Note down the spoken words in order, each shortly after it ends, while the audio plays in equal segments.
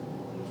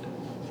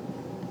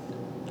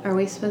Are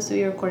we supposed to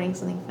be recording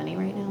something funny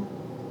right now?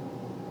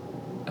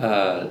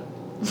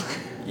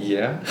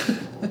 Yeah.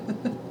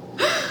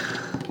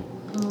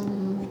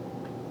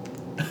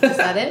 Is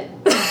that it?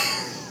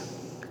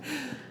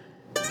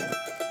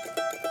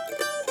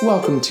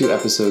 Welcome to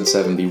episode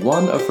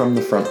 71 of From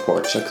the Front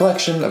Porch, a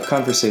collection of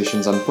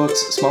conversations on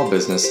books, small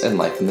business, and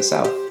life in the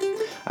South.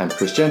 I'm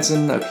Chris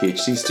Jensen, a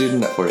PhD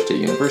student at Florida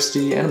State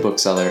University and a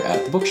bookseller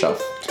at The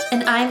Bookshelf.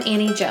 And I'm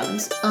Annie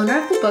Jones, owner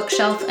of The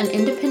Bookshelf, an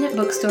independent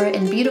bookstore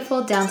in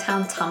beautiful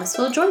downtown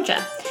Thomasville,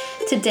 Georgia.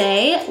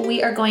 Today,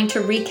 we are going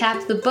to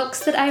recap the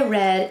books that I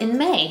read in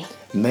May.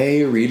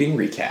 May reading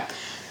recap.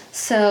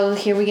 So,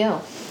 here we go.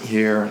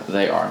 Here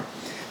they are.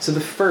 So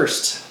the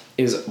first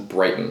is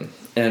Brighton.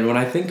 And when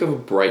I think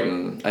of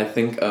Brighton, I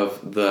think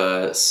of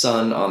the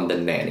son on The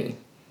Nanny.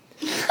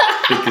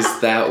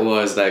 Because that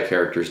was that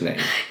character's name.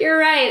 You're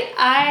right.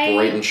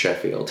 Brighton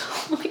Sheffield.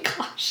 Oh my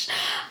gosh.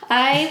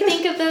 I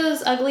think of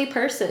those ugly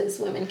purses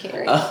women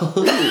carry. Oh.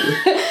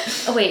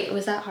 Oh, wait.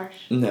 Was that harsh?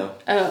 No.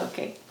 Oh,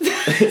 okay.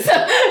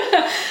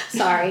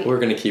 Sorry. We're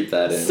going to keep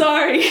that in.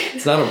 Sorry.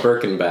 It's not a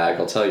Birkin bag,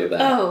 I'll tell you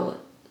that. Oh.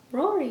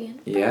 Rory.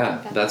 And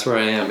Yeah, that's where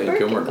I am in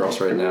Gilmore Girls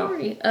right now.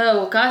 Rory.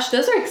 Oh, gosh.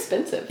 Those are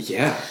expensive.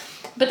 Yeah.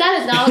 But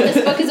that is not what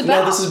this book is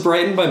about. No, this is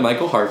Brighton by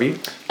Michael Harvey.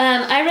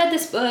 I read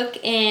this book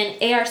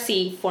in ARC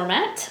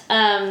format.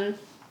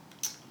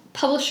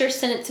 Publisher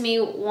sent it to me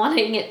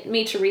wanting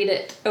me to read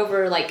it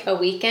over like a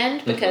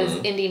weekend because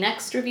Indie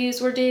Next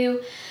reviews were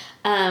due.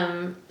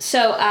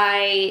 So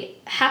I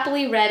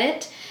happily read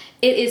it.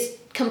 It is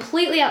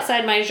completely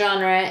outside my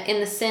genre in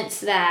the sense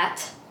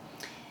that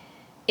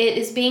it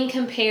is being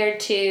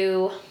compared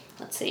to,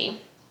 let's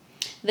see,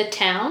 The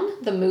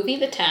Town, the movie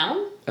The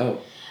Town.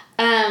 Oh.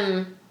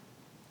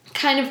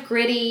 Kind of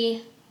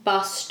gritty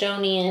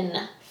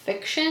Bostonian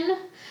fiction,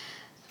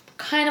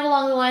 kind of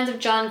along the lines of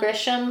John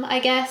Grisham, I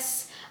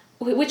guess,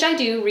 which I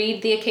do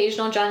read the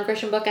occasional John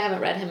Grisham book. I haven't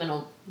read him in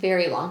a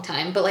very long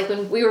time, but like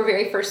when we were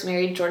very first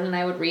married, Jordan and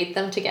I would read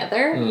them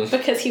together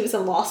because he was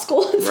in law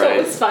school, and so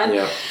it was fun.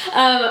 Yeah.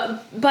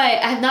 But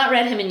I have not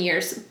read him in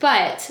years,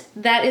 but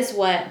that is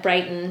what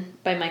Brighton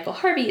by Michael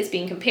Harvey is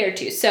being compared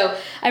to. So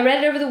I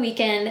read it over the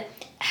weekend,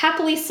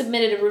 happily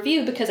submitted a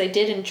review because I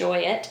did enjoy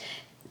it.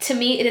 To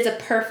me, it is a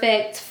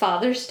perfect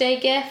Father's Day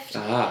gift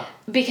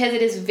because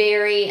it is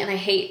very, and I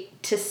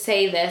hate to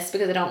say this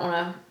because I don't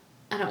want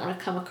to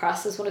come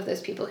across as one of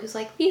those people who's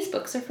like, these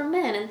books are for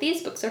men and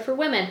these books are for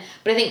women.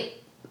 But I think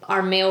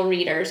our male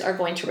readers are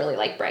going to really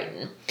like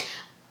Brighton.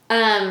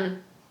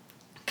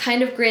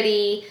 Kind of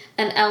gritty,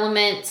 an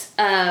element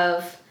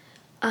of,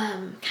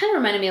 kind of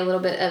reminded me a little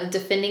bit of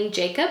Defending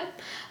Jacob.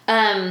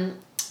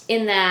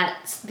 In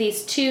that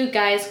these two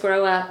guys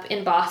grow up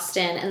in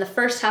Boston, and the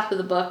first half of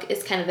the book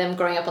is kind of them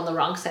growing up on the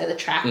wrong side of the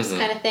tracks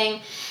kind of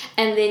thing.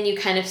 And then you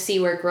kind of see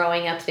where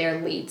growing up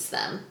there leads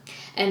them.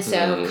 And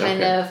so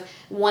of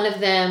one of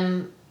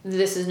them,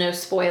 this is no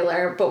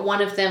spoiler, but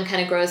one of them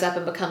kind of grows up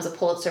and becomes a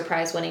Pulitzer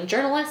Prize winning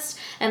journalist.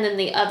 And then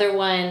the other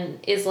one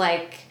is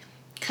like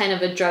kind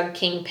of a drug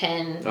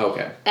kingpin.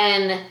 Okay.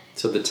 And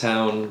so The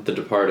Town, The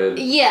Departed,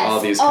 yes, all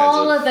these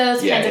all kinds of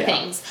those kinds of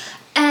things.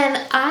 And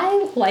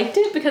I liked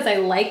it because I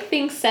like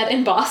things set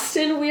in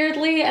Boston,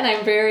 weirdly, and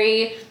I'm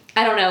very,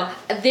 I don't know,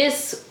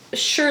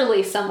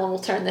 surely someone will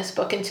turn this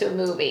book into a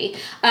movie,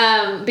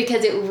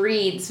 because it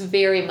reads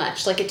very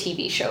much like a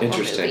TV show or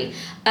movie.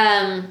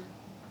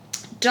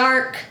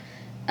 Dark,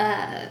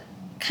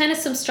 kind of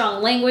some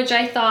strong language,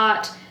 I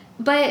thought,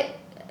 but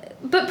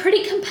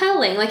pretty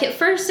compelling. Like, at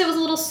first it was a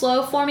little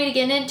slow for me to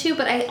get into,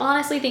 but I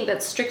honestly think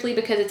that's strictly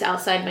because it's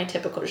outside my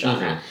typical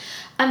genre.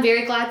 I'm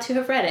very glad to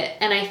have read it,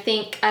 and I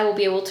think I will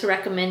be able to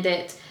recommend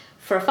it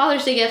for a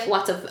Father's Day gift.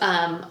 Lots of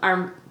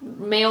our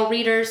male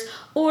readers,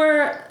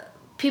 or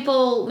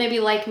people maybe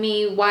like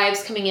me,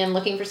 wives coming in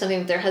looking for something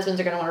that their husbands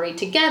are going to want to read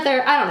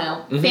together. I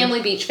don't know,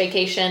 family beach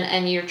vacation,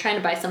 and you're trying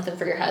to buy something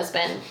for your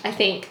husband. I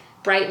think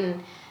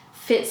Brighton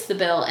fits the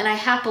bill, and I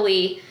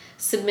happily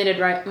submitted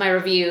my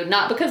review,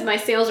 not because my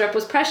sales rep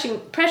was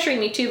pressuring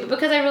me to, but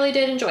because I really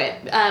did enjoy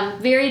it.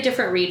 Very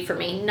different read for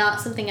me, not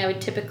something I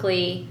would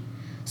typically...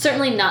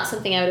 Certainly not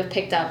something I would have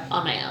picked up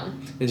on my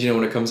own. And do you know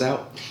when it comes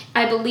out?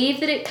 I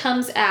believe that it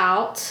comes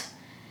out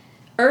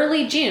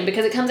early June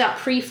because it comes out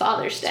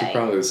pre-Father's Day. So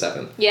probably the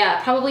 7th.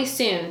 Yeah, probably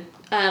soon.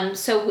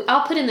 So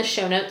I'll put in the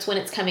show notes when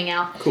it's coming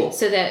out. Cool.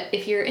 So that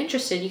if you're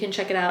interested, you can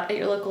check it out at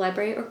your local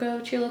library or go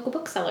to your local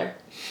bookseller.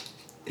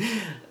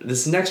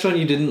 This next one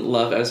you didn't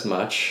love as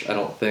much, I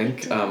don't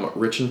think.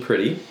 Rich and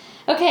Pretty.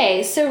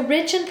 Okay, so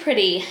Rich and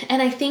Pretty,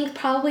 and I think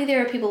probably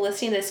there are people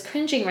listening to this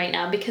cringing right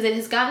now because it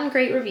has gotten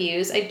great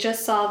reviews. I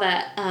just saw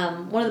that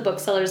one of the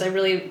booksellers, I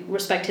really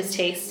respect his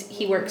taste,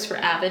 he works for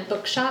Avid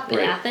Bookshop in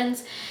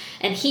Athens,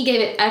 and he gave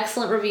it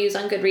excellent reviews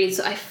on Goodreads,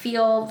 so I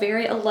feel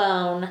very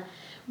alone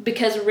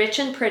because Rich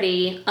and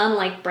Pretty,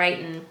 unlike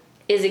Brighton,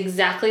 is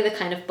exactly the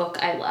kind of book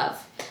I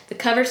love. The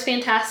cover's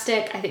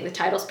fantastic, I think the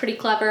title's pretty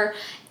clever,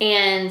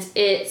 and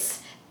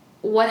it's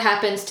what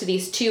happens to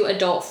these two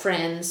adult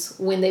friends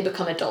when they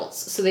become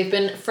adults. So they've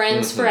been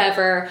friends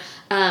forever,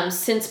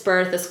 since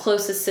birth, as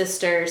close as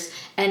sisters,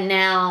 and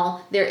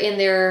now they're in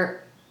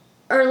their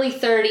early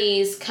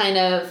 30s, kind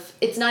of.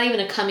 It's not even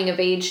a coming of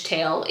age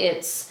tale.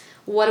 It's,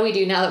 what do we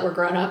do now that we're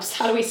grown-ups?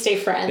 How do we stay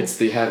friends? It's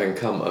the having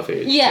come of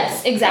age.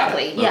 Yes, tale.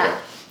 exactly. Yeah.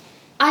 Okay.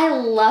 I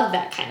love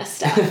that kind of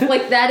stuff.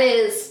 Like, that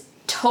is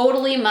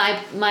totally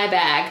my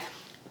bag.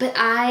 But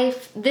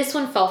this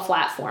one fell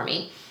flat for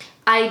me.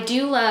 I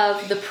do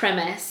love the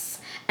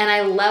premise, and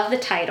I love the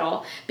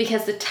title,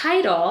 because the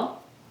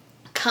title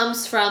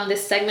comes from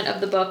this segment of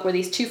the book where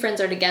these two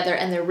friends are together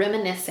and they're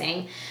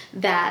reminiscing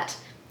that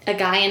a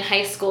guy in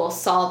high school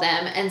saw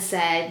them and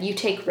said, "You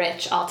take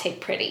rich, I'll take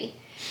pretty."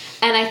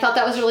 And I thought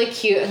that was really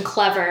cute and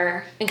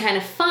clever and kind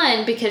of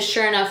fun, because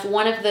sure enough,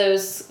 one of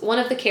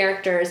the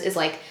characters is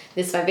like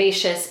this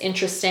vivacious,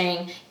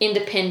 interesting,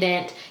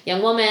 independent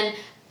young woman,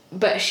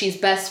 but she's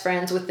best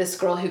friends with this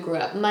girl who grew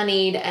up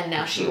moneyed, and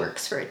now she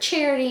works for a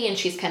charity, and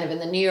she's kind of in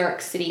the New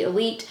York City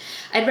elite.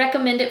 I'd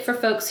recommend it for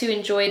folks who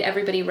enjoyed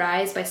Everybody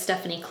Rise by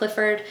Stephanie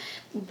Clifford.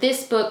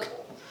 This book,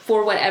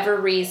 for whatever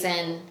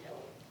reason,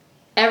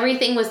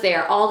 everything was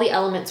there. All the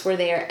elements were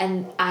there,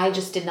 and I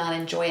just did not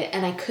enjoy it,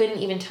 and I couldn't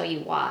even tell you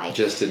why.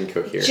 Just didn't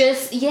cohere.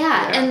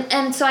 Yeah.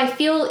 And so I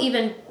feel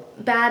even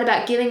bad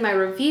about giving my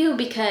review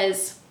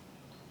because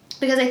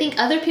I think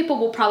other people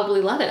will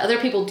probably love it. Other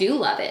people do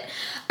love it.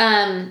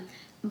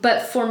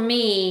 But for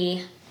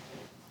me,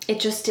 it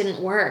just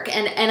didn't work.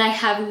 And I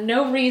have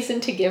no reason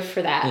to give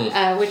for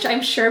that, which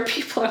I'm sure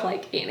people are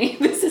like, "Annie,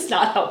 this is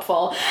not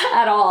helpful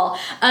at all."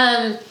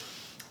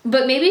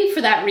 But maybe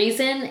for that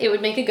reason, it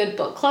would make a good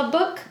book club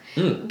book,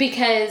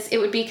 because it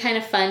would be kind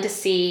of fun to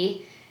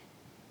see,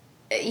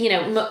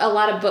 a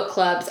lot of book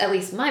clubs, at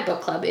least my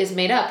book club, is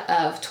made up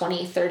of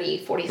 20, 30,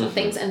 40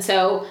 somethings. And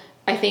so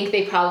I think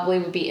they probably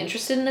would be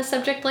interested in a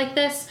subject like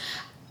this.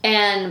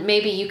 And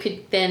maybe you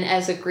could then,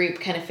 as a group,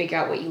 kind of figure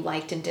out what you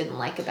liked and didn't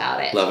like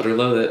about it. Love it or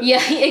loathe it.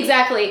 Yeah,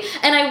 exactly.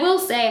 And I will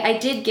say, I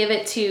did give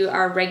it to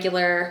our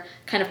regular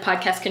kind of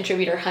podcast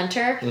contributor,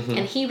 Hunter, and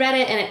he read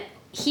it, and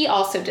he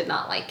also did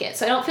not like it.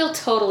 So I don't feel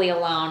totally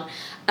alone.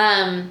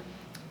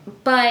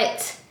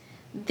 But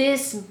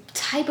this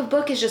type of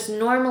book is just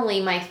normally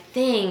my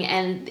thing,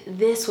 and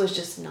this was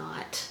just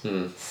not.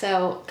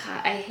 So,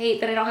 God, I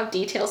hate that I don't have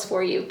details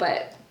for you,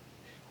 but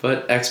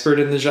expert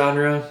in the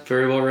genre,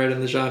 very well read in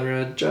the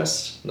genre,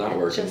 just not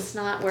working. Just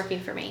not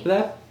working for me.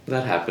 That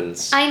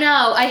happens. I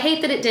know. I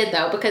hate that it did,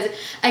 though, because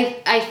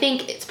I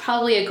think it's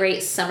probably a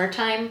great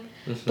summertime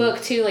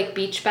book, too, like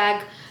beach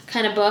bag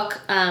kind of book,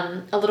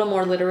 a little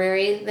more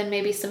literary than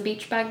maybe some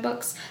beach bag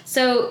books.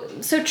 So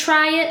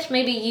try it.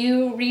 Maybe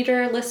you,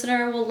 reader,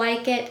 listener, will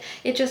like it.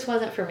 It just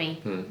wasn't for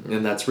me.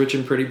 And that's Rich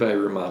and Pretty by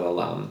Rumaan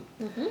Alam.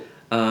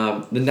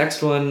 The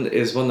next one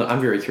is one that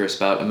I'm very curious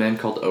about, A Man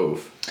Called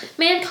Ove.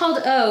 Man Called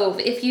Ove.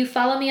 If you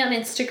follow me on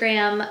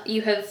Instagram,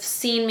 you have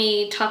seen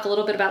me talk a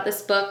little bit about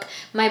this book.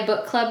 My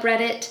book club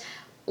read it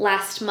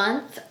last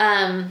month,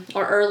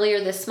 or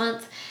earlier this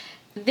month.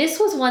 This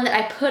was one that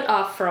I put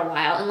off for a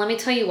while, and let me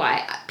tell you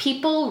why.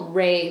 People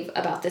rave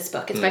about this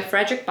book. It's by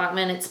Fredrik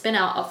Backman. It's been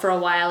out for a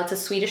while. It's a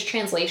Swedish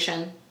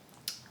translation.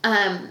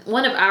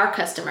 One of our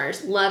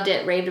customers loved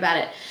it, raved about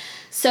it.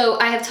 So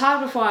I have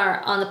talked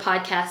before on the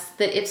podcast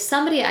that if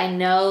somebody I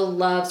know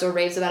loves or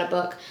raves about a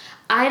book,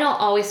 I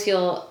don't always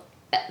feel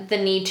the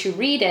need to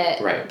read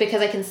it,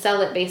 because I can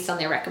sell it based on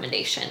their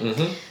recommendation.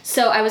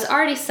 So I was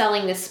already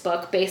selling this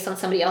book based on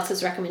somebody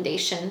else's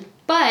recommendation,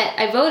 but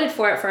I voted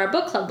for it for our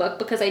book club book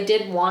because I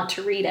did want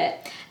to read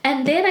it.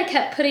 And then I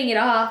kept putting it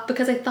off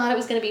because I thought it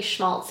was going to be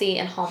schmaltzy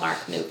and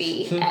Hallmark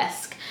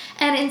movie-esque.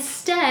 And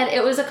instead,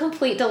 it was a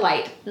complete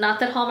delight. Not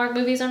that Hallmark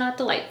movies are not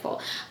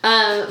delightful.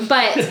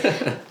 But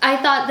I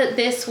thought that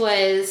this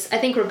was, I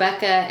think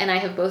Rebecca and I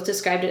have both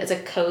described it as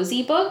a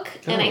cozy book.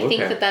 And I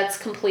think that that's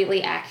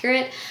completely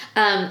accurate.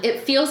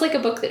 It feels like a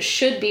book that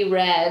should be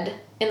read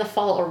in the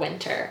fall or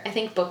winter. I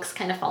think books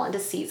kind of fall into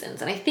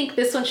seasons. And I think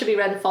this one should be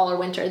read in fall or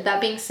winter.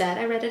 That being said,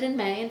 I read it in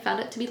May and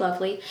found it to be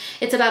lovely.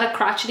 It's about a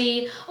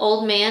crotchety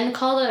old man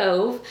called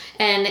Ove.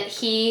 And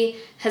he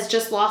has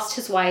just lost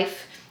his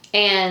wife.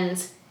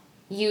 And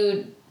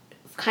you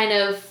kind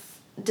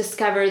of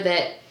discover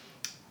that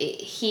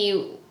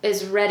he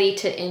is ready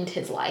to end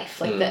his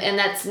life, and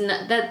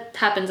that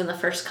happens in the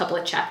first couple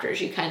of chapters.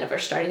 You kind of are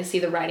starting to see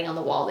the writing on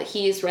the wall that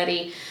he is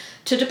ready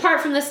to depart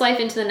from this life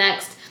into the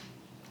next.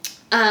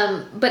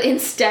 But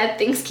instead,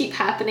 things keep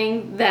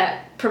happening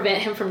that prevent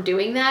him from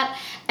doing that.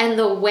 And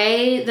the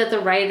way that the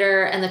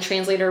writer and the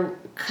translator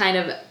kind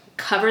of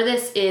cover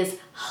this is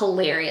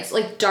hilarious,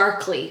 like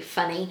darkly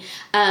funny.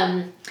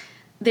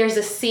 There's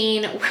a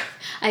scene where,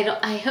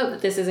 I hope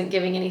that this isn't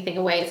giving anything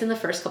away. It's in the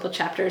first couple of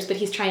chapters, but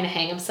he's trying to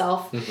hang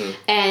himself.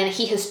 And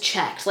he has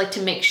checked,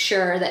 to make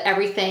sure that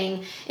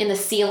everything in the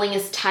ceiling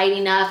is tight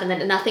enough and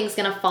that nothing's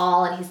going to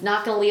fall and he's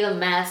not going to leave a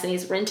mess. And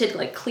he's rented,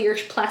 clear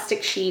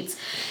plastic sheets.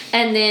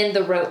 And then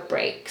the rope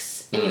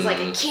breaks. And he's like,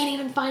 I can't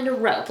even find a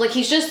rope. Like,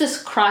 he's just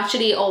this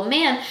crotchety old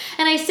man.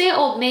 And I say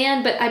old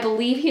man, but I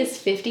believe he is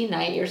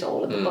 59 years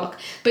old in the book.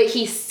 But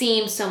he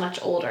seems so much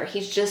older.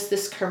 He's just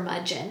this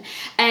curmudgeon.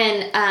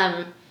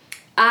 And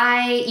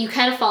you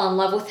kind of fall in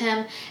love with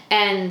him,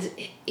 and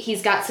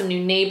he's got some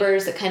new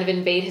neighbors that kind of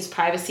invade his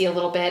privacy a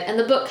little bit, and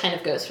the book kind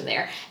of goes from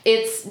there.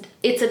 It's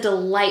a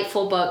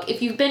delightful book.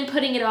 If you've been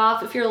putting it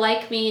off, if you're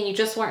like me and you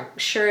just weren't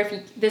sure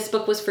if this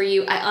book was for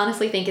you, I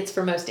honestly think it's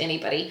for most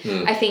anybody.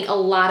 I think a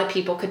lot of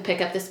people could pick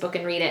up this book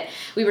and read it.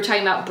 We were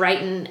talking about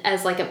Brighton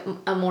as like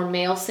a more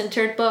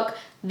male-centered book.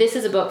 This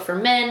is a book for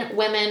men,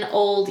 women,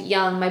 old,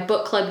 young. My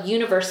book club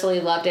universally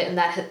loved it, and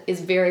that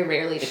is very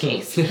rarely the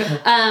case.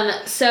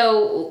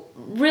 So,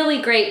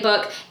 really great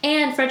book.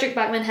 And Fredrik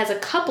Backman has a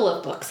couple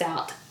of books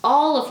out,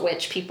 all of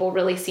which people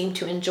really seem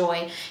to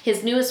enjoy.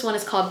 His newest one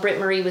is called Britt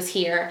Marie Was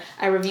Here.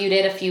 I reviewed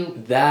it a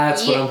few...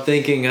 That's what I'm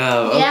thinking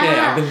of. Yeah. Okay,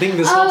 I've been thinking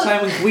this whole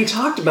time. We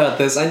talked about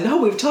this. I know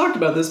we've talked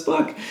about this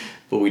book.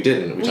 But we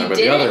didn't. We talked about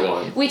the other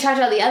one. We talked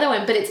about the other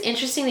one, but it's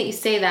interesting that you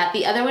say that.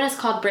 The other one is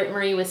called Britt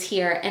Marie Was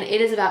Here, and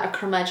it is about a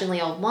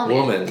curmudgeonly old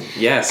woman.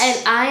 Yes.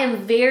 And I am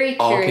very curious.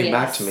 All came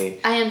back to me.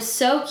 I am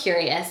so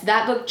curious.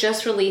 That book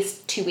just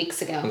released 2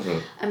 weeks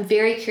ago. I'm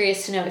very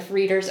curious to know if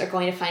readers are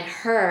going to find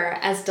her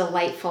as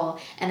delightful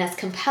and as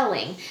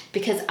compelling,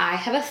 because I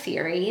have a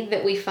theory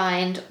that we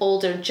find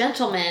older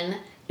gentlemen...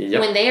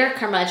 Yep. When they are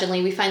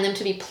curmudgeonly, we find them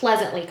to be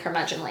pleasantly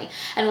curmudgeonly.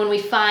 And when we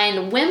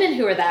find women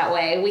who are that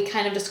way, we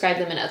kind of describe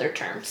them in other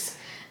terms.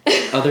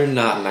 Other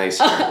not nice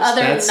terms. Not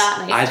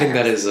nice I think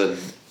that is a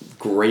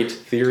great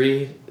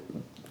theory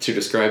to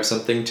describe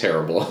something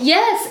terrible.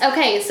 Yes.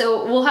 Okay,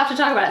 so we'll have to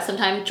talk about it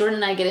sometime. Jordan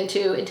and I get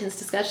into intense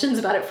discussions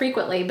about it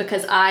frequently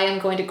because I am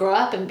going to grow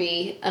up and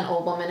be an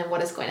old woman, and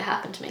what is going to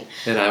happen to me.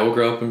 And I will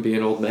grow up and be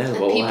an old man.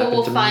 What will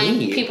happen to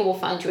me? People will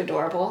find you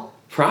adorable.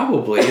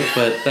 Probably,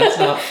 but that's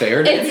not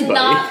fair to anybody. It's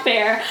not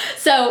fair.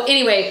 So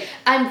anyway,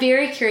 I'm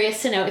very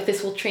curious to know if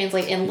this will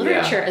translate in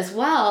literature as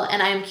well,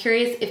 and I'm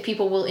curious if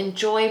people will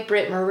enjoy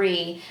Britt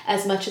Marie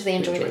as much as they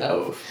enjoyed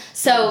Ove.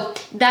 So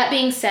that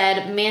being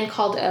said, Man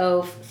Called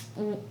Ove,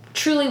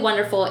 truly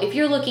wonderful. If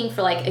you're looking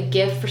for like a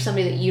gift for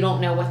somebody that you don't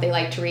know what they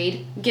like to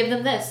read, give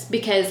them this,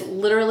 because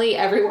literally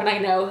everyone I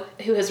know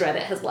who has read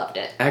it has loved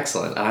it.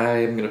 Excellent.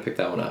 I'm going to pick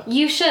that one up.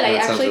 You should. I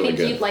actually think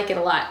you'd like it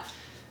a lot.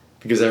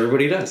 Because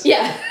everybody does.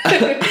 Yeah.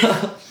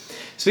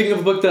 Speaking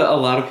of a book that a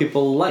lot of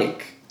people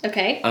like.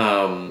 Okay.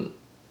 Pride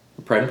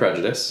and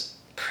Prejudice.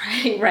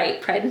 Pride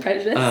and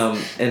Prejudice.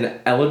 And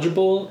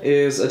Eligible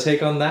is a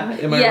take on that.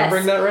 Am I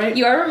remembering that right?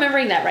 You are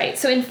remembering that right.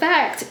 So in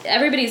fact,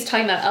 everybody's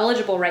talking about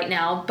Eligible right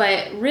now,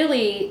 but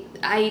really,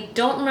 I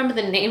don't remember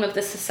the name of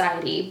the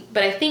society,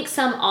 but I think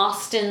some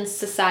Austen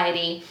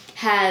society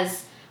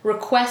has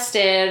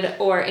requested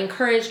or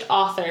encouraged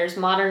authors,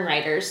 modern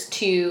writers,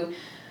 to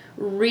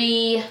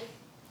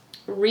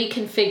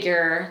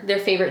reconfigure their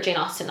favorite Jane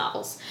Austen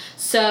novels.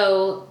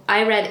 So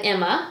I read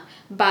Emma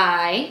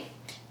by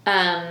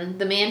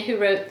the man who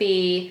wrote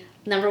the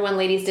 #1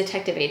 Ladies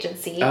Detective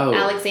Agency,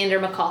 Alexander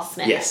McCall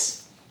Smith.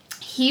 Yes.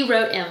 He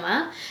wrote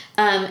Emma,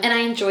 and I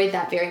enjoyed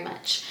that very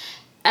much.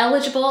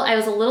 Eligible, I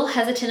was a little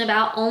hesitant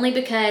about, only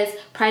because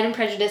Pride and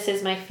Prejudice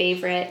is my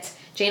favorite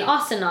Jane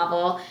Austen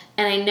novel,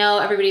 and I know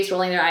everybody's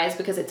rolling their eyes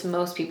because it's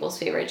most people's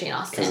favorite Jane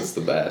Austen. Because it's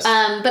the best.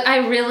 But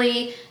I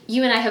really,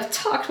 you and I have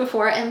talked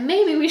before, and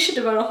maybe we should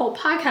devote a whole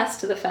podcast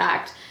to the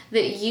fact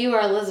that you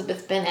are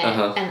Elizabeth Bennet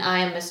and I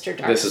am Mr.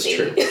 Darcy. This is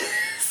true.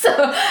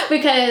 So,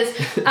 because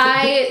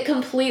I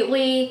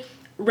completely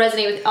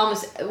resonate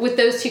with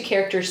those two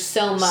characters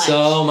so much.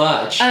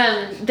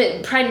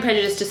 That Pride and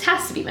Prejudice just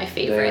has to be my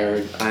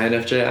favorite. They're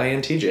INFJ,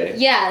 INTJ.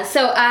 Yeah,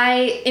 so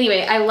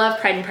I love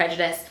Pride and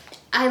Prejudice.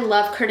 I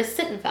love Curtis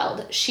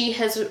Sittenfeld. She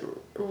has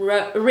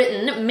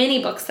written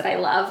many books that I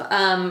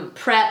love.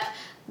 Prep,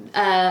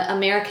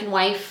 American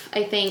Wife,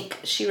 I think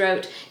she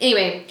wrote.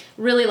 Anyway,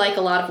 really like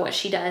a lot of what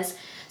she does.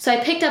 So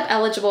I picked up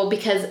Eligible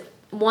because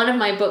one of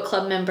my book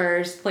club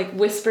members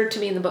whispered to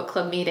me in the book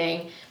club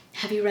meeting,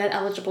 "Have you read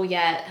Eligible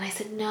yet?" And I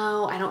said,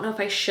 "No, I don't know if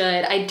I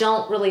should. I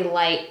don't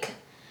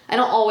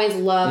always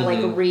love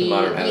read.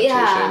 Modern adaptation,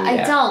 yeah,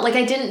 I don't.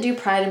 I didn't do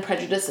Pride and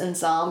Prejudice and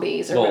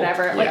Zombies or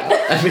whatever. Yeah.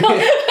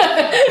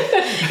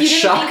 You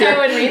didn't think I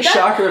would read that?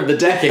 Shocker of the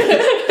decade.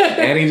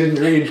 Annie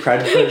didn't read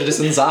Pride and Prejudice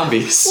and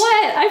Zombies.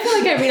 What? I feel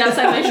like I read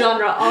outside my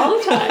genre all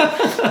the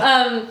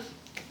time.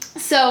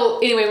 So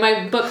anyway,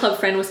 my book club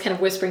friend was kind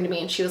of whispering to me,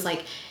 and she was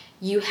like,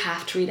 "You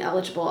have to read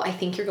Eligible. I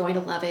think you're going to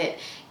love it.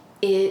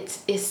 It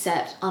is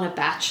set on a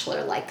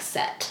Bachelor-like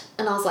set."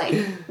 And I was like,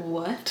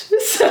 "What?"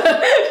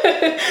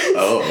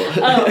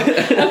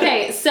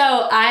 Okay,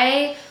 so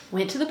I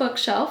went to the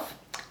bookshelf,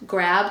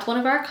 grabbed one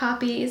of our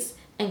copies,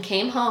 and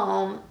came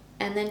home,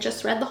 and then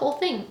just read the whole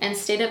thing, and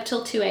stayed up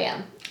till 2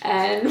 a.m.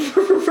 and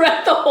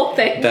read the whole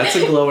thing. That's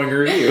a glowing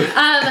review.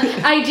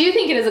 I do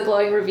think it is a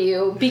glowing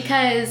review,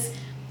 because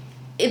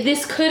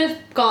this could have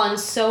gone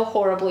so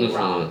horribly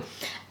wrong.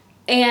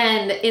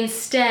 And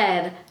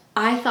instead,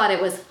 I thought it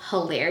was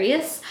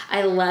hilarious.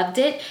 I loved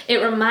it.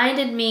 It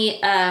reminded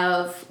me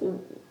of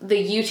the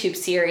YouTube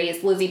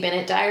series Lizzie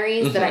Bennet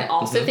Diaries that I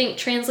also think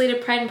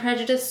translated Pride and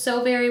Prejudice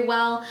so very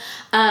well.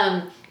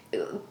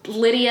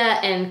 Lydia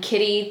and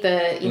Kitty,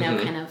 the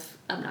kind of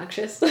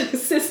obnoxious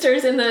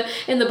sisters in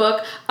the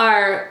book,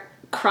 are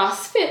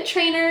CrossFit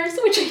trainers,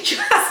 which I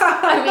just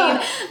I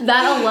mean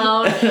that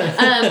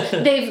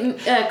alone. They've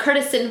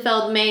Curtis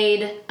Sittenfeld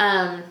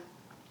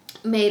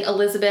made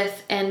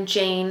Elizabeth and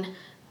Jane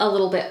a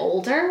little bit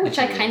older, which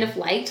I kind of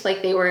liked.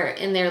 Like, they were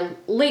in their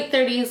late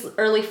 30s,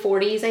 early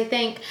 40s, I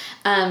think.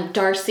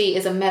 Darcy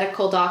is a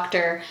medical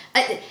doctor.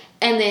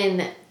 And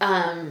then,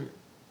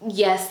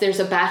 yes, there's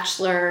a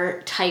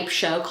Bachelor type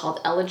show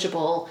called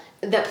Eligible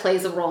that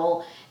plays a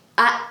role.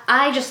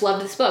 I just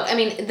loved this book. I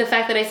mean, the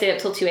fact that I stayed up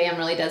till 2 a.m.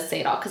 really does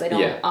say it all, because I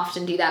don't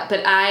often do that.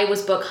 But I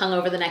was book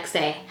hungover the next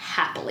day,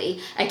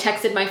 happily. I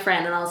texted my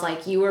friend and I was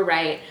like, you were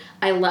right.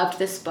 I loved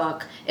this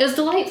book. It was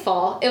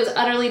delightful. It was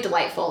utterly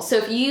delightful. So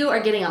if you are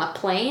getting on a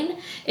plane,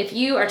 if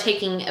you are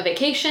taking a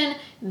vacation,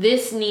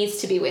 this needs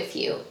to be with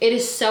you. It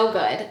is so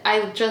good.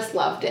 I just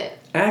loved it.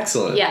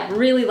 Excellent. Yeah,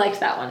 really liked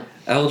that one.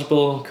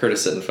 Eligible,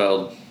 Curtis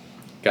Sittenfeld.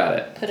 Got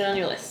it. Put it on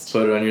your list.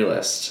 Put it on your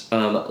list.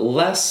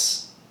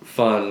 Less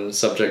fun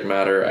subject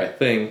matter, I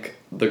think,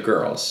 The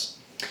Girls.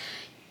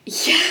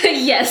 Yeah,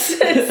 yes,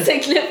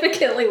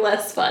 significantly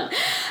less fun.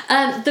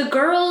 The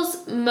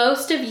Girls,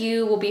 most of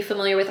you will be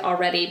familiar with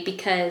already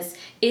because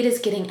it is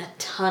getting a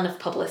ton of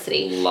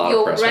publicity.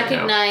 You'll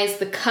recognize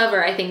the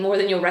cover, I think, more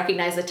than you'll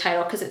recognize the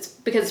title, because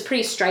it's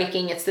pretty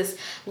striking. It's this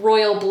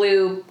royal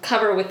blue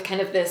cover with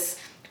kind of this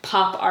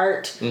pop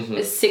art,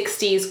 this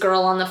 60s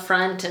girl on the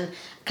front, and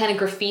kind of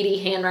graffiti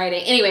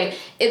handwriting. Anyway,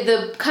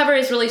 the cover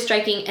is really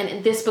striking,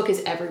 and this book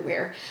is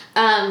everywhere.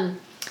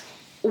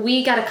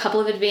 We got a couple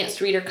of advanced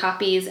reader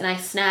copies, and I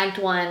snagged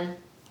one.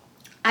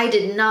 I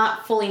did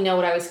not fully know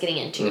what I was getting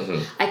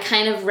into. I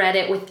kind of read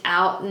it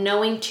without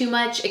knowing too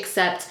much,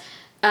 except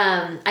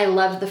I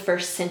loved the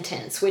first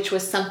sentence, which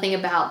was something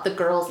about the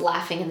girls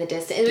laughing in the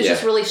distance. It was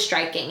just really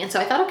striking. And so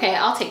I thought, okay,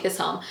 I'll take this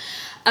home.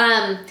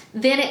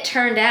 Then it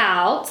turned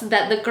out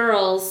that The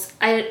Girls,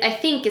 I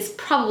think, is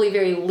probably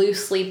very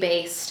loosely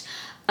based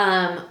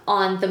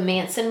on the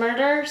Manson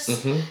murders.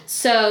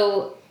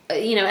 So,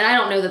 and I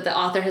don't know that the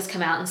author has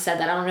come out and said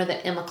that. I don't know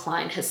that Emma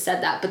Cline has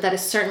said that, but that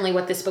is certainly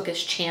what this book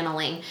is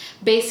channeling.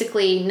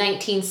 Basically,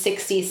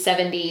 1960s,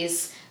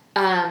 70s,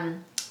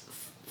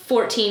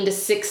 14 to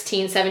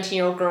 16,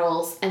 17-year-old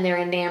girls, and they're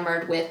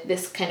enamored with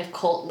this kind of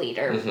cult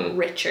leader,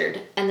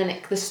 Richard. And then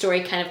the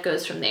story kind of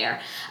goes from there.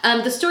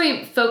 The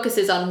story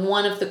focuses on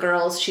one of the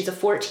girls. She's a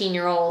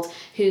 14-year-old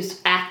who's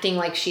acting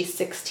like she's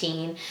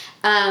 16.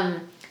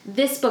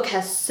 This book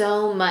has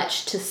so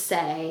much to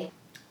say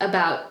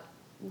about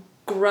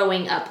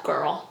growing up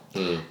girl.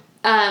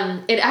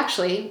 It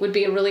actually would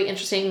be a really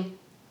interesting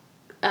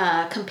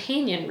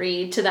companion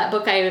read to that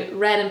book I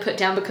read and put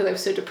down because I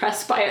was so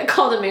depressed by it,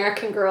 called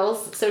American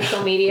Girls,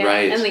 Social Media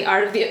and the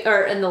Art of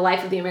and the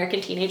Life of the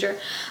American Teenager.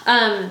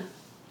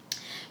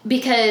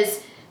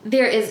 Because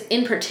there is,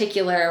 in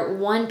particular,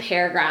 one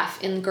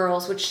paragraph in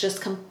Girls which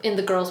just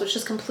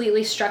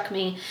completely struck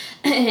me,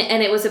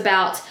 and it was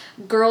about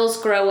girls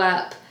grow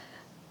up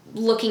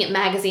looking at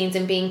magazines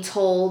and being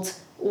told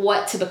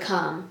what to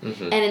become,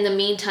 and in the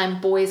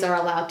meantime boys are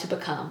allowed to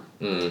become.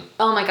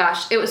 Oh my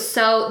gosh,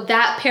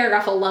 that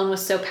paragraph alone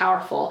was so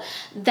powerful.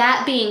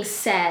 That being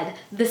said,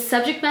 the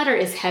subject matter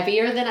is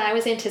heavier than I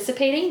was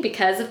anticipating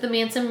because of the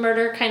Manson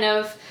murder kind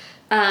of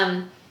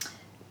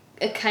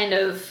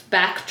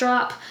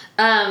backdrop,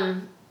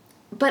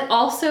 but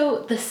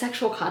also the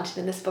sexual content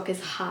in this book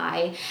is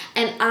high,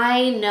 and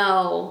I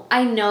know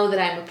that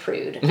I'm a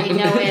prude. I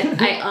know it.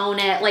 I own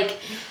it.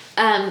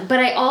 But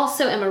I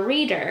also am a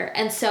reader,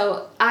 and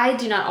so I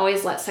do not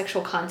always let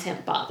sexual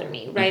content bother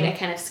me, right? I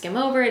kind of skim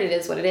over it. It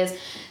is what it is.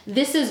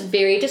 This is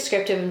very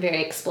descriptive and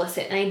very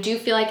explicit, and I do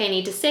feel like I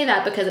need to say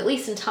that because at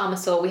least in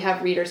Thomasville, we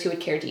have readers who would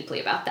care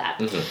deeply about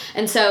that.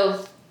 And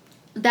so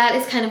that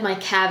is kind of my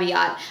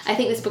caveat. I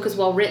think this book is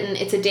well written.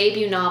 It's a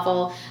debut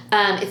novel.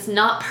 It's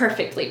not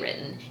perfectly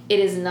written. It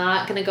is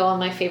not going to go on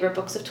my favorite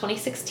books of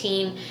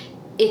 2016.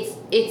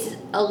 It's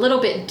a little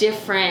bit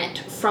different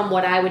from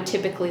what I would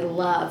typically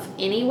love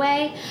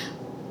anyway,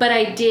 but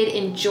I did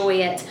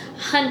enjoy it.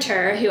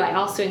 Hunter, who I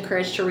also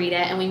encouraged to read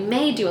it, and we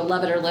may do a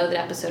Love It or Loathe It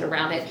episode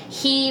around it,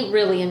 he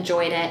really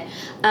enjoyed it.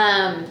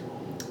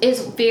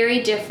 Is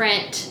very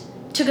different,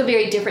 took a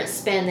very different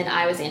spin than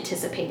I was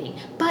anticipating,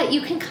 but you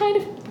can kind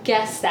of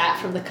guess that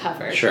from the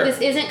cover. Sure. This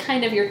isn't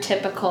kind of your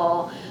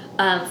typical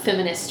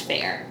feminist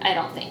fare, I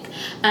don't think.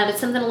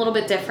 It's something a little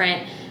bit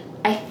different.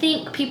 I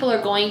think people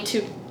are going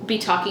to be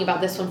talking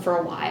about this one for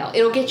a while.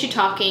 It'll get you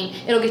talking.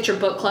 It'll get your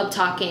book club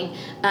talking.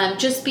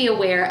 Just be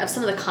aware of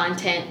some of the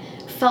content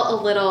felt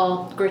a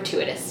little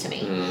gratuitous to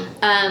me.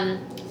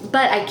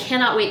 But I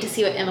cannot wait to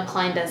see what Emma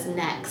Cline does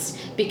next,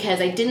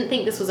 because I didn't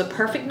think this was a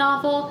perfect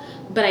novel,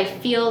 but I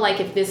feel like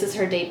if this is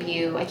her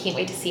debut, I can't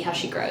wait to see how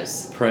she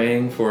grows.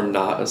 Praying for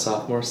not a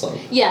sophomore slump.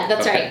 Yeah,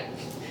 that's right.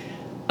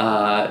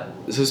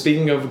 So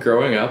speaking of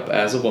growing up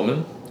as a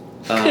woman,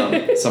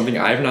 something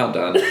I've not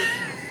done,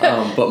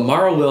 But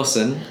Mara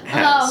Wilson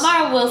has. Oh,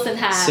 Mara Wilson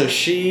has. So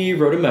she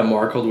wrote a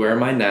memoir called Where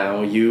Am I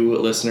Now? You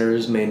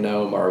listeners may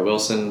know Mara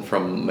Wilson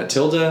from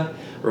Matilda,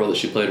 a role that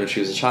she played when she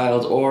was a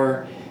child,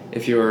 or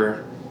if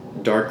you're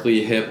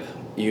darkly hip,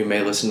 you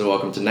may listen to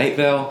Welcome to Night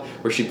Vale,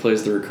 where she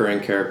plays the recurring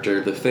character,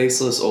 the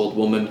faceless old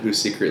woman who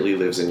secretly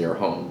lives in your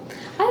home.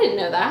 I didn't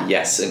know that.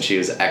 Yes, and she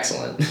is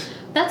excellent.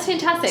 That's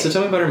fantastic. So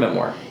tell me about her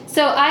memoir.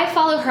 So I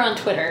follow her on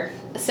Twitter.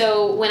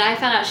 So when I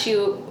found out she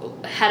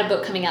had a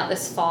book coming out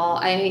this fall,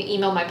 I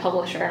emailed my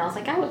publisher and I was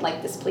like, I would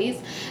like this,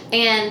 please.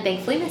 And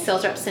thankfully my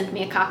sales rep sent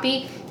me a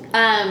copy.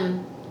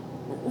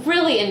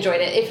 Really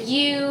enjoyed it. If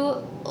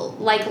you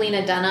like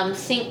Lena Dunham,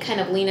 think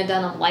kind of Lena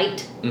Dunham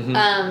light.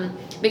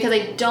 Because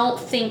I don't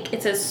think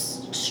it's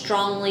as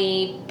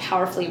strongly,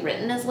 powerfully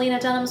written as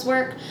Lena Dunham's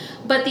work,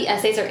 but the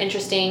essays are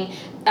interesting.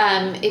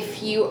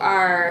 If you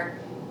are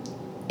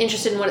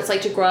interested in what it's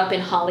like to grow up in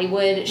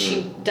Hollywood,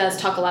 she does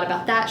talk a lot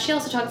about that. She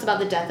also talks about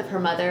the death of her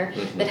mother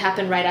that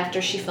happened right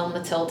after she filmed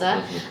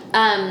Matilda.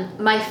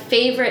 My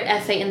favorite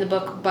essay in the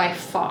book by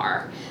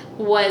far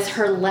was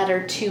her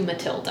letter to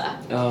Matilda.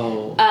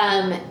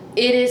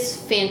 It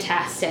is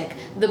fantastic.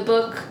 The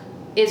book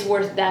is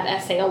worth that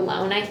essay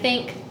alone, I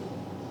think.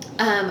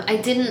 I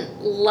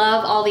didn't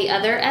love all the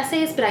other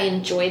essays, but I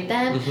enjoyed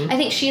them. I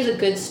think she is a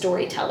good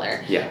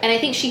storyteller. Yeah. And I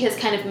think she has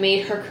kind of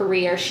made her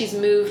career. She's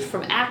moved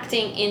from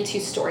acting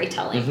into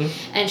storytelling.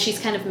 And she's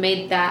kind of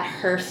made that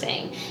her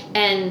thing.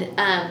 And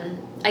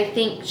I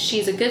think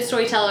she's a good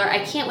storyteller. I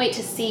can't wait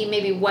to see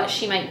maybe what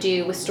she might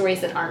do with stories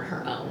that aren't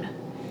her own.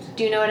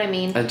 Do you know what I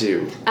mean? I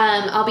do.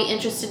 I'll be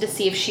interested to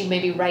see if she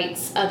maybe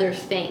writes other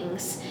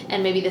things.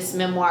 And maybe this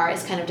memoir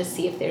is kind of to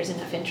see if there's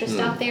enough interest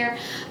out there.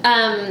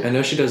 I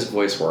know she does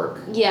voice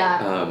work.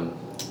 Yeah.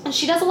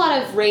 She does a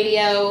lot of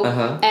radio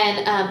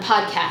and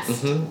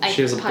podcasts.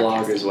 She has a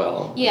blog as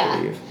well, I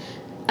believe.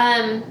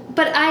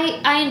 But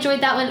I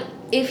enjoyed that one.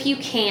 If you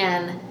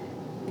can,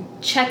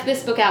 check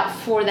this book out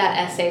for that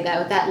essay,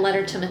 though, that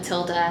letter to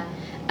Matilda.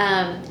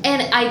 And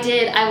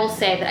I will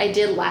say that I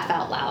did laugh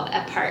out loud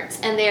at parts.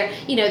 And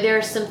there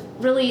are some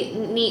really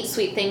neat,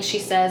 sweet things she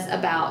says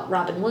about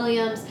Robin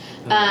Williams.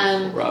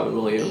 Robin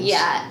Williams.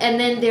 Yeah. And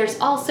then there's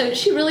also,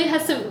 she really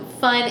has some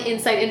fun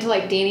insight into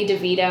like Danny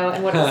DeVito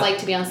and what it's like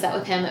to be on set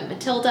with him at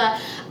Matilda.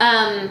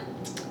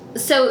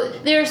 So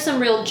there are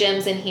some real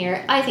gems in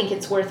here. I think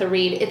it's worth a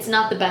read. It's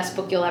not the best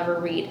book you'll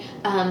ever read,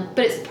 but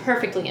it's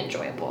perfectly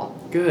enjoyable.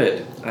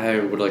 Good. I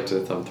would like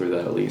to thumb through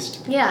that at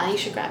least. Yeah, you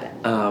should grab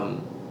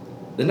it.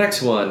 The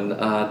next one,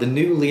 the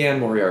new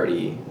Liane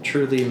Moriarty,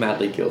 Truly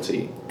Madly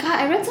Guilty. God,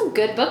 I read some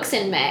good books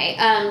in May.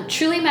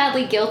 Truly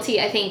Madly Guilty,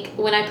 I think,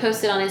 when I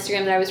posted on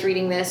Instagram that I was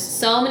reading this,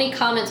 so many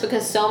comments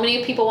because so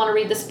many people want to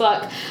read this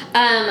book.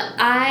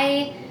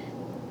 I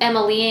am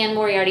a Liane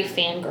Moriarty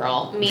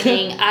fangirl,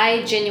 meaning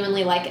I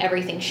genuinely like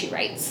everything she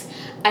writes.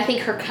 I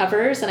think her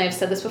covers, and I've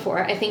said this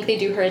before, I think they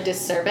do her a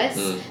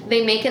disservice.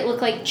 They make it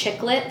look like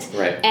chick lit,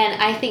 and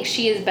I think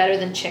she is better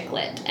than chick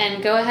lit.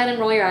 And go ahead and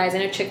roll your eyes. I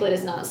know chick lit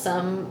is not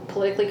some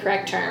politically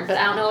correct term, but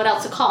I don't know what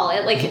else to call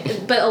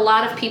it. But a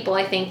lot of people,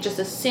 I think, just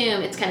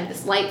assume it's kind of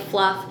this light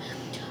fluff.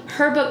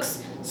 Her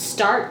books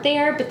start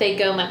there, but they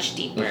go much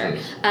deeper.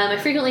 I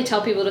frequently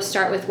tell people to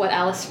start with What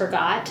Alice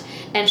Forgot,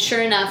 and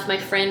sure enough, my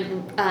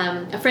friend,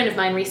 a friend of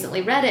mine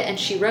recently read it, and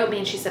she wrote me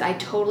and she said, I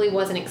totally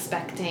wasn't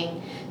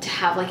expecting to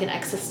have like an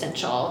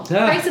existential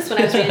crisis when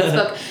I was reading this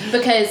book,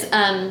 because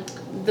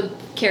the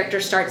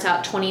character starts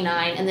out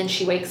 29 and then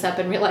she wakes up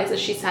and realizes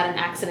she's had an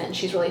accident and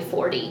she's really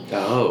 40.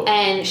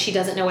 And she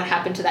doesn't know what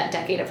happened to that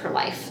decade of her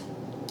life.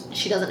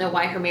 She doesn't know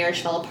why her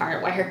marriage fell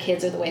apart, why her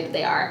kids are the way that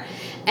they are.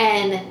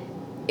 And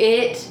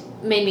it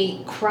made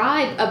me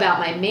cry about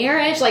my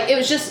marriage. Like, it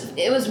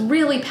was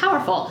really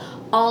powerful.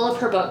 All of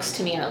her books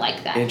to me are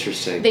like that.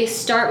 Interesting. They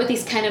start with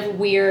these kind of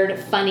weird,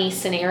 funny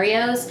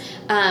scenarios.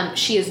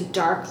 She is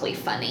darkly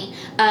funny.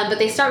 But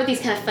they start with these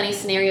kind of funny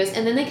scenarios,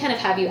 and then they kind of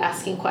have you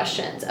asking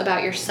questions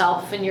about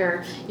yourself and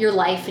your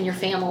life and your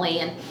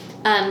family.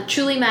 And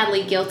Truly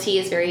Madly Guilty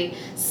is very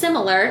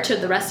similar to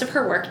the rest of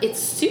her work. It's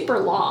super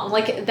long.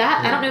 Like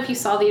that, I don't know if you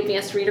saw the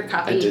advanced reader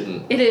copy. I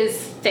didn't. It is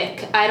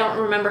thick. I don't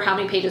remember how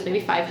many pages, maybe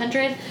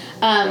 500.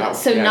 Wow.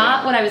 So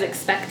not what I was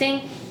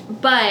expecting.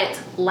 But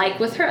like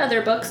with her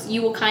other books,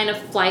 you will kind of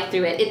fly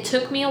through it. It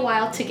took me a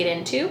while to get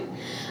into.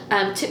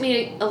 Took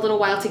me a little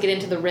while to get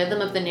into the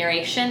rhythm of the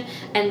narration.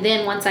 And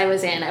then once I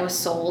was in, I was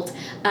sold.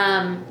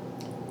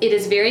 It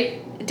is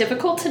very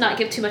difficult to not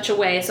give too much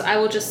away. So I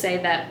will just say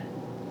that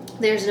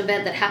there's an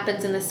event that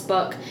happens in this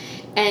book,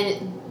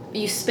 and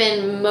you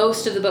spend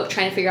most of the book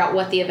trying to figure out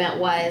what the event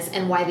was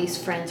and why these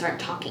friends aren't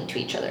talking to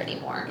each other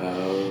anymore.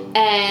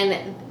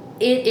 And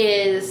it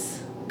is...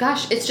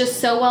 Gosh, it's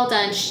just so well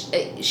done.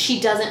 She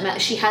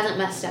hasn't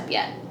messed up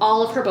yet.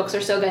 All of her books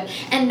are so good.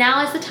 And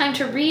now is the time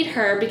to read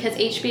her because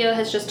HBO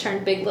has just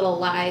turned Big Little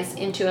Lies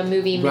into a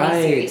movie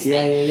miniseries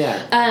thing.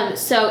 Yeah.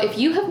 So if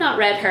you have not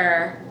read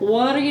her,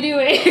 what are you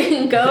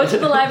doing? Go to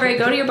the library,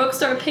 go to your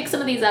bookstore, pick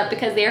some of these up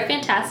because they are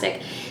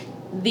fantastic.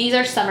 these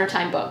are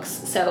summertime books.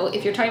 So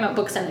if you're talking about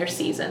books and their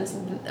seasons,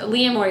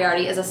 Leah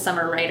Moriarty is a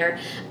summer writer.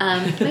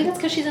 Maybe that's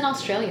because she's in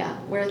Australia,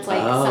 where it's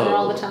like summer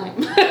all the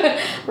time.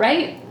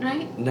 Right?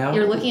 No.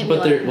 You're looking at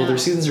but me like, their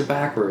seasons are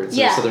backwards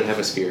in the Southern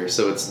Hemisphere,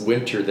 so it's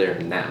winter there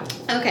now.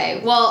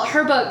 Okay. Well,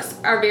 her books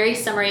are very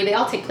summery. They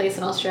all take place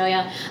in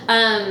Australia.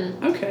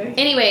 Okay.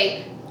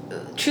 Anyway,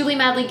 Truly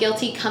Madly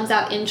Guilty comes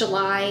out in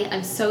July.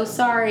 I'm so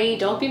sorry.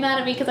 Don't be mad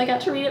at me because I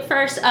got to read it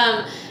first.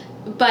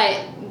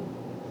 But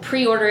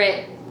pre-order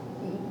it.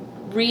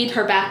 Read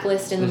her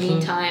backlist in the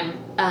meantime.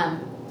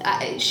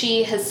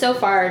 She has so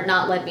far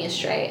not led me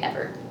astray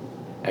ever.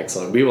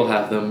 Excellent. We will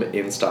have them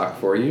in stock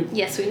for you.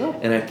 Yes, we will.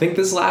 And I think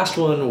this last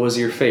one was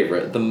your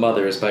favorite, The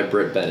Mothers by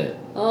Britt Bennett.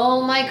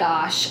 Oh my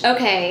gosh.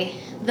 Okay.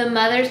 The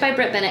Mothers by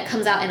Britt Bennett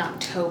comes out in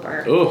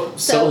October. Oh,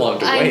 so long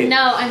to wait. I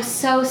know. I'm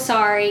so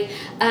sorry.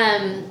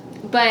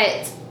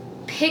 But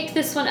picked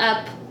this one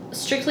up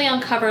strictly on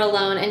cover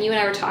alone, and you and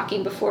I were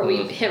talking before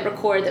we hit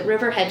record that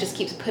Riverhead just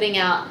keeps putting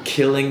out...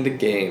 Killing the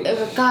game.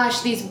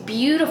 Gosh, these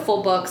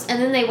beautiful books,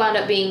 and then they wound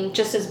up being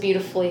just as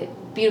beautifully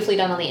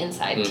done on the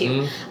inside,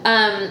 too.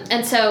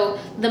 And so,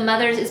 The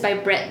Mothers is by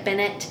Britt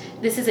Bennett.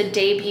 This is a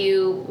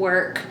debut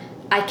work.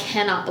 I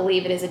cannot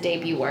believe it is a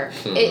debut work.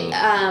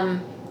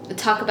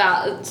 Talk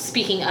about,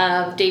 speaking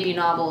of debut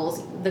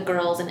novels, The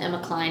Girls and Emma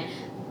Klein.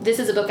 This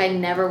is a book I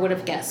never would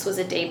have guessed was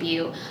a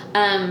debut.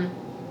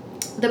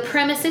 The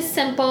premise is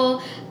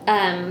simple.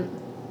 The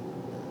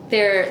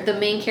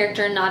main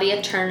character,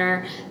 Nadia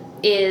Turner,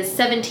 is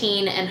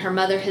 17 and her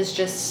mother has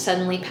just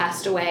suddenly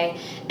passed away,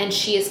 and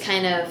she is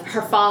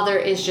her father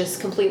is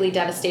just completely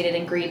devastated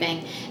and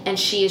grieving, and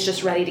she is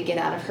just ready to get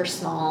out of her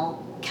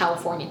small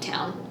California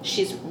town.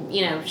 She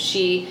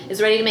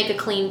is ready to make a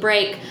clean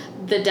break.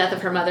 The death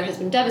of her mother has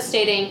been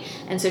devastating,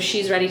 and so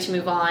she's ready to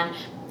move on.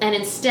 And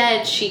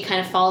instead, she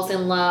kind of falls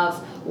in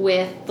love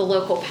with the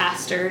local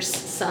pastor's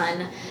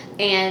son,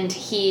 and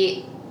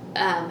he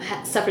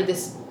suffered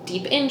this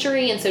deep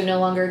injury, and so no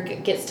longer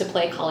gets to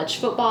play college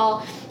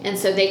football, and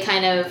so they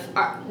kind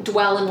of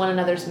dwell in one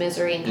another's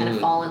misery and kind of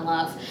fall in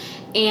love.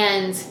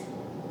 And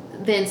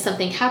then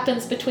something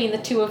happens between the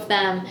two of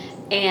them,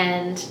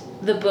 and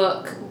the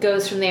book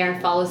goes from there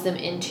and follows them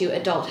into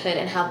adulthood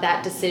and how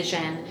that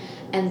decision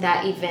and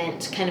that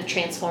event kind of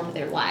transformed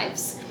their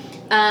lives.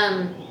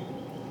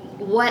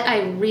 What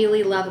I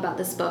really love about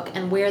this book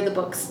and where the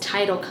book's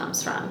title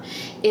comes from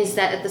is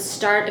that at the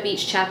start of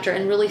each chapter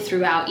and really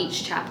throughout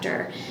each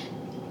chapter,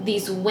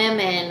 these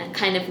women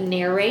kind of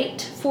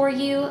narrate for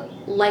you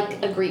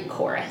like a Greek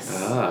chorus.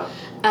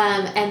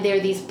 And they're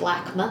these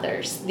black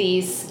mothers,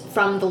 these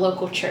from the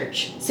local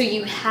church. So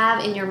you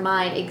have in your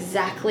mind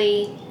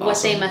exactly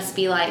what they must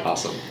be like.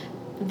 Awesome.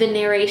 The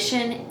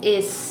narration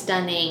is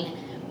stunning.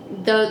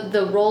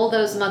 The role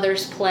those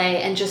mothers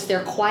play and just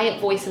their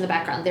quiet voice in the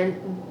background,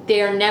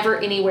 they're never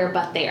anywhere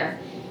but there.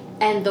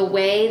 And the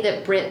way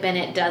that Britt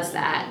Bennett does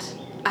that,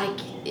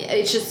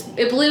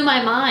 it blew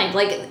my mind.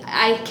 Like,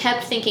 I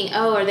kept thinking,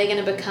 oh, are they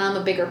going to become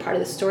a bigger part of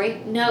the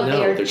story? No,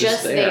 they are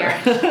just there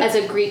as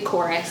a Greek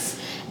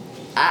chorus.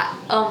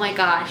 Oh my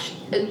gosh.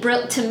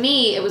 To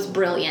me, it was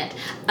brilliant.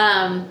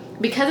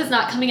 Because it's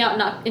not coming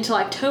out until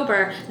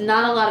October,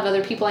 not a lot of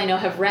other people I know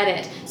have read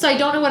it. So I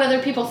don't know what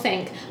other people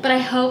think, but I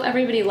hope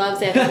everybody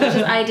loves it as much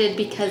as I did,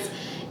 because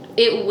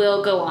it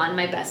will go on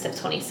my best of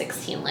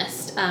 2016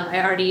 list.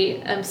 I already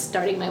am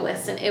starting my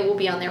list, and it will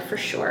be on there for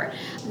sure.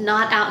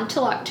 Not out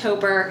until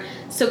October,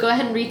 so go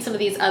ahead and read some of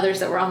these others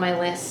that were on my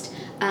list.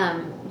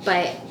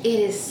 But it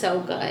is so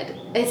good.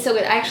 It's so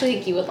good. I actually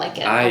think you would like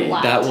it a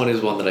lot. That one is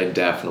one that I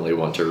definitely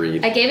want to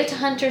read. I gave it to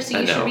Hunter, so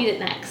you should read it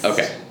next.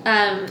 Okay.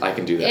 I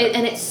can do that.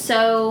 And it's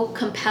so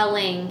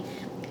compelling.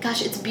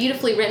 Gosh, it's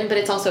beautifully written, but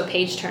it's also a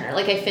page turner.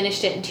 Like, I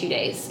finished it in 2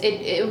 days.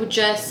 It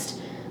just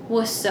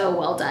was so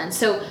well done.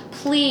 So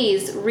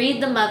please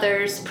read The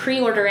Mothers,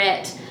 pre-order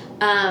it.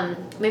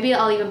 Maybe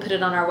I'll even put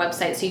it on our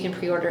website so you can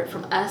pre-order it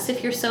from us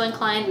if you're so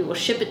inclined. We will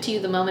ship it to you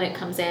the moment it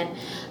comes in.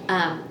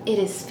 It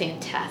is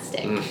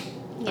fantastic.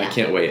 I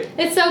can't wait.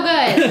 It's so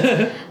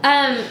good.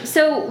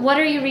 So what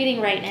are you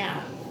reading right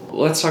now?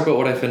 Let's talk about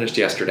what I finished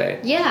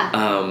yesterday. Yeah.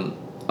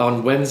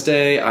 On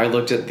Wednesday, I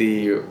looked at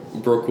the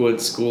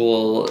Brookwood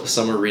School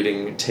summer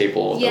reading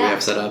table that we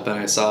have set up, and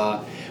I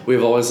saw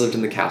We've Always Lived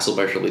in the Castle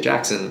by Shirley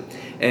Jackson.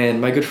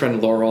 And my good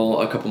friend Laurel,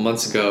 a couple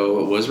months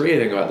ago, was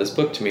raving about this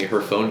book to me.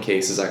 Her phone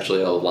case is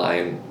actually a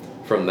line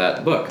from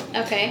that book.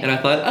 Okay. And I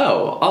thought,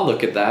 oh, I'll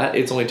look at that.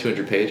 It's only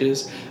 200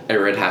 pages. I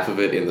read half of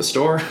it in the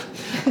store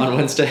on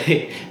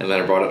Wednesday, and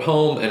then I brought it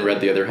home and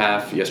read the other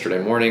half yesterday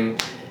morning,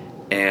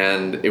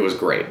 and it was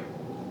great.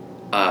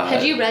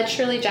 Had you read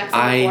Shirley Jackson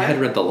before? I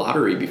had read The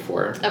Lottery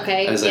before.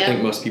 Okay, as I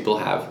think most people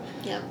have.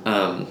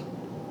 Yeah.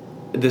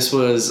 This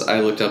was,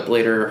 I looked up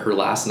later, her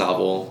last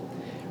novel,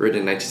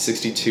 written in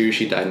 1962.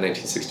 She died in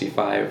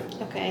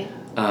 1965. Okay.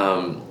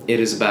 It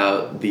is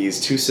about these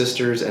two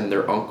sisters and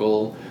their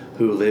uncle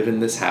who live in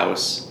this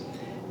house,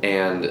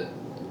 and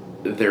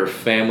their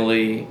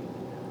family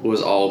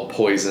was all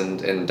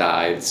poisoned and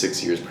died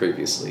 6 years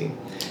previously.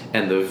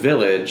 And the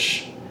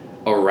village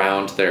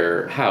around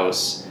their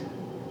house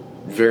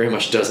very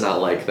much does not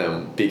like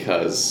them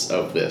because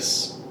of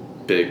this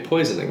big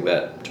poisoning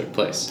that took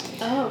place.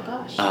 Oh,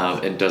 gosh.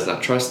 And does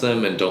not trust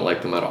them and don't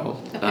like them at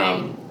all.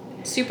 Okay.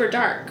 Super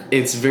dark.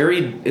 It's a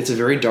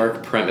very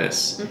dark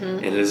premise,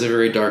 and it is a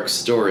very dark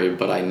story,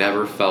 but I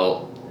never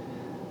felt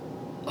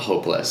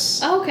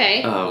hopeless.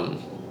 Okay. Um,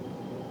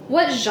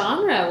 what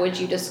genre would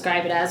you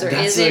describe it as, or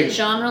is it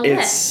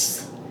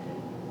genreless?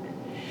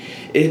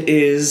 It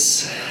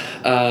is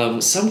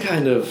some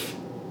kind of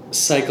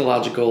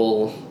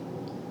psychological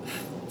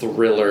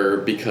thriller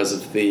because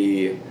of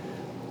the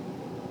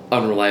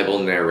unreliable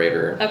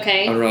narrator.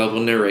 Okay. Unreliable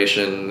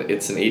narration.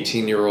 It's an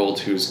 18-year-old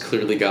who's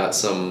clearly got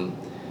some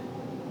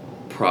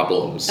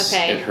problems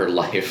in her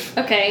life.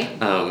 Okay.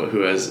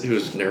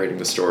 Who's narrating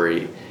the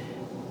story,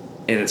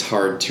 and it's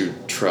hard to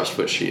trust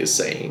what she is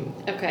saying.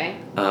 Okay.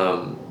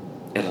 And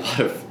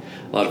a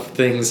lot of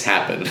things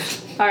happen.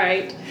 All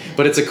right.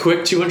 But it's a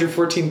quick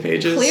 214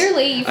 pages.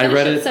 Clearly, you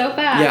finished it so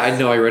fast. Yeah, I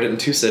know. I read it in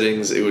 2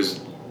 sittings. It was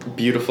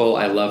beautiful.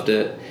 I loved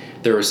it.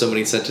 There were so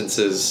many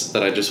sentences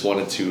that I just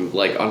wanted to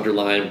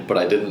underline, but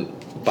I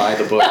didn't buy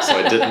the book, so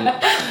I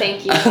didn't.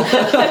 Thank you.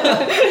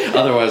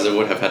 Otherwise, I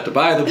would have had to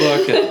buy the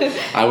book, and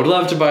I would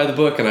love to buy the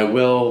book, and I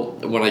will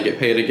when I get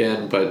paid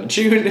again. But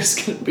June is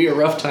going to be a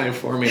rough time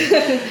for me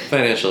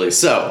financially,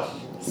 so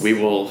we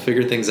will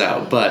figure things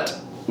out. But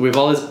we've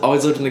always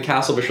lived in the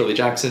castle by Shirley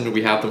Jackson.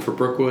 We have them for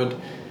Brookwood.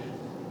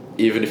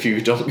 Even if you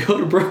don't go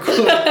to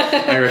Brookwood,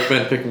 I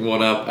recommend picking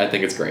one up. I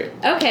think it's great.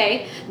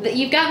 Okay.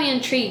 You've got me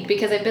intrigued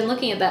because I've been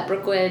looking at that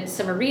Brookwood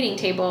summer reading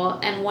table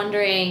and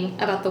wondering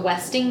about the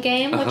Westing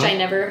game, which I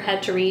never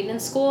had to read in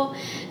school,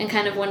 and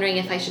kind of wondering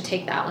if I should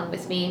take that one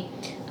with me.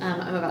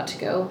 I'm about to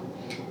go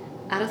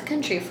out of the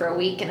country for a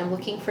week, and I'm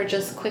looking for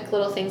just quick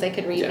little things I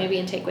could read maybe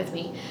and take with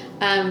me.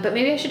 But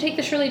maybe I should take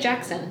the Shirley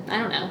Jackson. I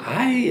don't know.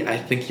 I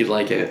think you'd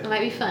like it. It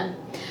might be fun.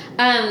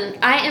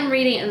 I am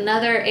reading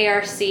another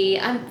ARC.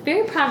 I'm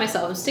very proud of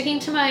myself. I'm sticking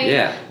to my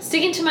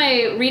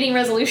reading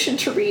resolution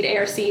to read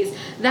ARCs.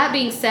 That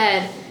being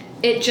said,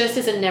 it just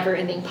is a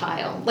never-ending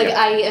pile.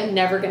 I am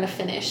never going to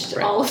finish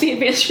all of the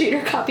advanced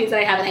reader copies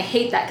I have, and I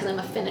hate that because I'm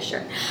a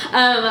finisher.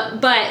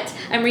 But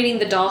I'm reading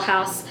The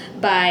Dollhouse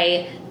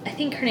by, I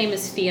think her name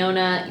is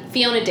Fiona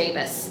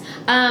Davis.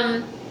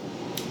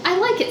 I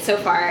like it so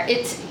far.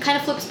 It kind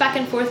of flips back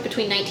and forth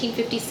between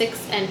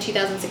 1956 and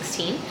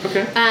 2016.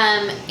 Okay.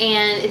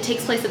 And it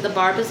takes place at the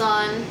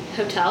Barbizon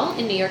Hotel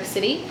in New York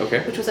City,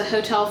 which was a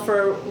hotel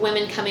for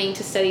women coming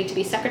to study to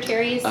be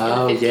secretaries in the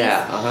 50s.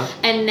 Yeah.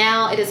 And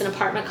now it is an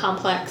apartment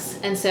complex,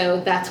 and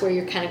so that's where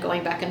you're kind of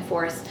going back and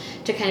forth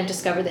to kind of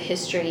discover the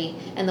history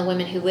and the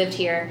women who lived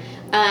here.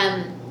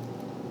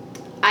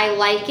 I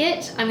like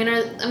it. I'm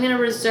gonna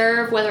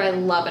reserve whether I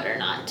love it or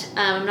not.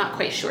 I'm not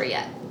quite sure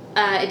yet.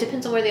 It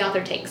depends on where the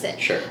author takes it.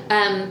 Sure.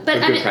 But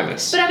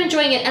premise. But I'm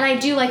enjoying it, and I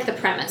do like the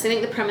premise. I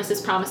think the premise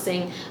is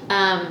promising.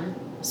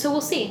 So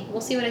we'll see. We'll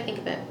see what I think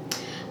of it.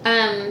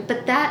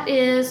 But that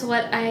is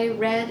what I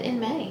read in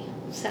May.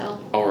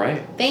 So. All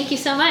right. Thank you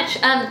so much.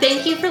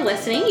 Thank you for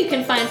listening. You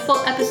can find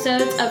full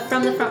episodes of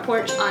From the Front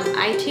Porch on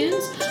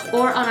iTunes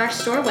or on our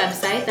store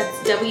website. That's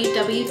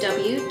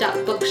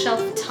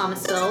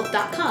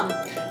www.bookshelfthomasville.com.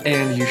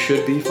 And you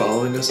should be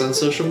following us on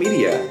social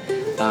media.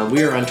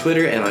 We are on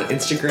Twitter and on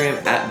Instagram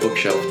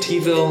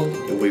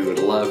 @BookshelfTville. We would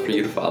love for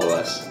you to follow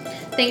us.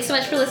 Thanks so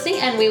much for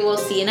listening, and we will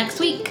see you next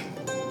week.